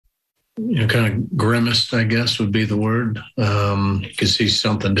kind of grimaced, I guess would be the word, because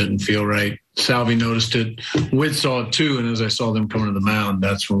something didn't feel right. Salvi noticed it. Witt saw it too, and as I saw them coming to the mound,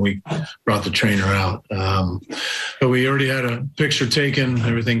 that's when we brought the trainer out. But we already had a picture taken.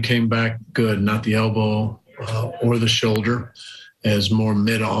 Everything came back good, not the elbow or the shoulder, as more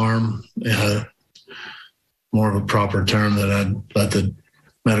mid-arm, more of a proper term that I'd let the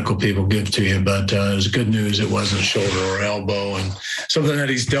medical people give to you, but it was good news. It wasn't shoulder or elbow, and something that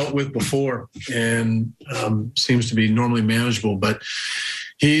he's dealt with before and seems to be normally manageable. But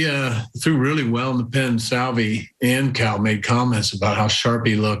he threw really well in the pen. Salvi and Cal made comments about how sharp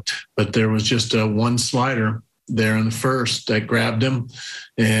he looked, but there was just one slider there in the first that grabbed him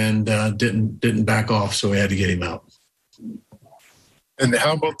and didn't back off, so we had to get him out. And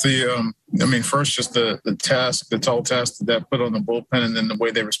how about first just the tall task that put on the bullpen, and then the way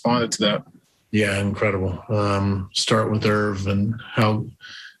they responded to that? Yeah, incredible. Start with Irv and how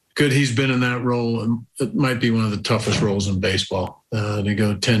good he's been in that role. It might be one of the toughest roles in baseball, to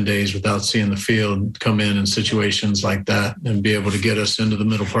go 10 days without seeing the field, come in situations like that and be able to get us into the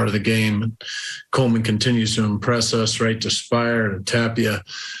middle part of the game. And Coleman continues to impress us, right to Spire, to Tapia.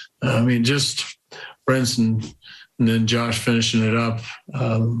 Just Brinson. And then Josh finishing it up.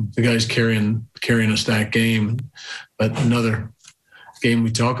 The guys carrying us that game. But another game we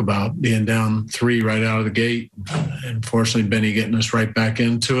talk about, being down 3 right out of the gate. Unfortunately, Benny getting us right back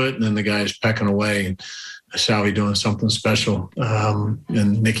into it. And then the guys pecking away. And Salvi doing something special.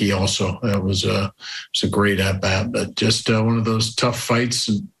 And Nicky also. That was a great at-bat. But just one of those tough fights.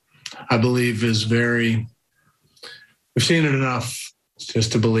 And I believe we've seen it enough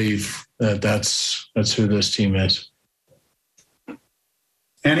just to believe that that's who this team is.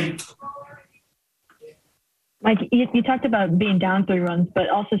 Annie? Mike, you talked about being down 3 runs, but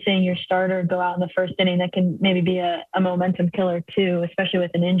also seeing your starter go out in the first inning, that can maybe be a momentum killer too, especially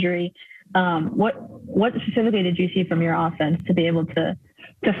with an injury. What specifically did you see from your offense to be able to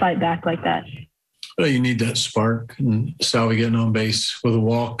fight back like that? Well, you need that spark, and Salvi getting on base with a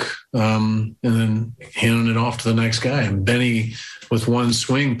walk, and then handing it off to the next guy. And Benny, with one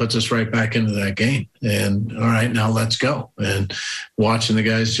swing, puts us right back into that game. And all right, now let's go. And watching the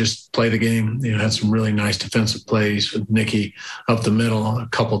guys just play the game, had some really nice defensive plays with Nicky up the middle a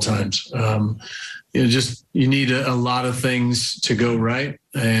couple times. You need a lot of things to go right.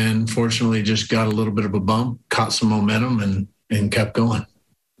 And fortunately, just got a little bit of a bump, caught some momentum, and kept going.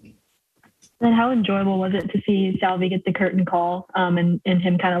 And how enjoyable was it to see Salvi get the curtain call and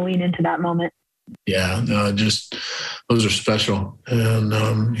him kind of lean into that moment? Yeah, just those are special,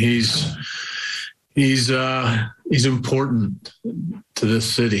 and he's important to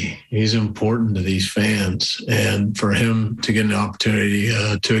this city. He's important to these fans, and for him to get an opportunity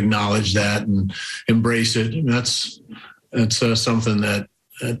to acknowledge that and embrace it, that's something that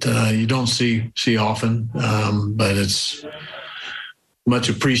you don't see often, but it's much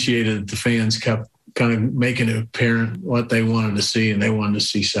appreciated. The fans kept kind of making it apparent what they wanted to see, and they wanted to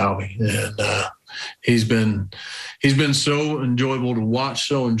see Salvi. And he's been so enjoyable to watch,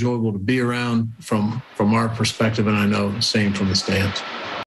 so enjoyable to be around from our perspective, and I know the same from the stands.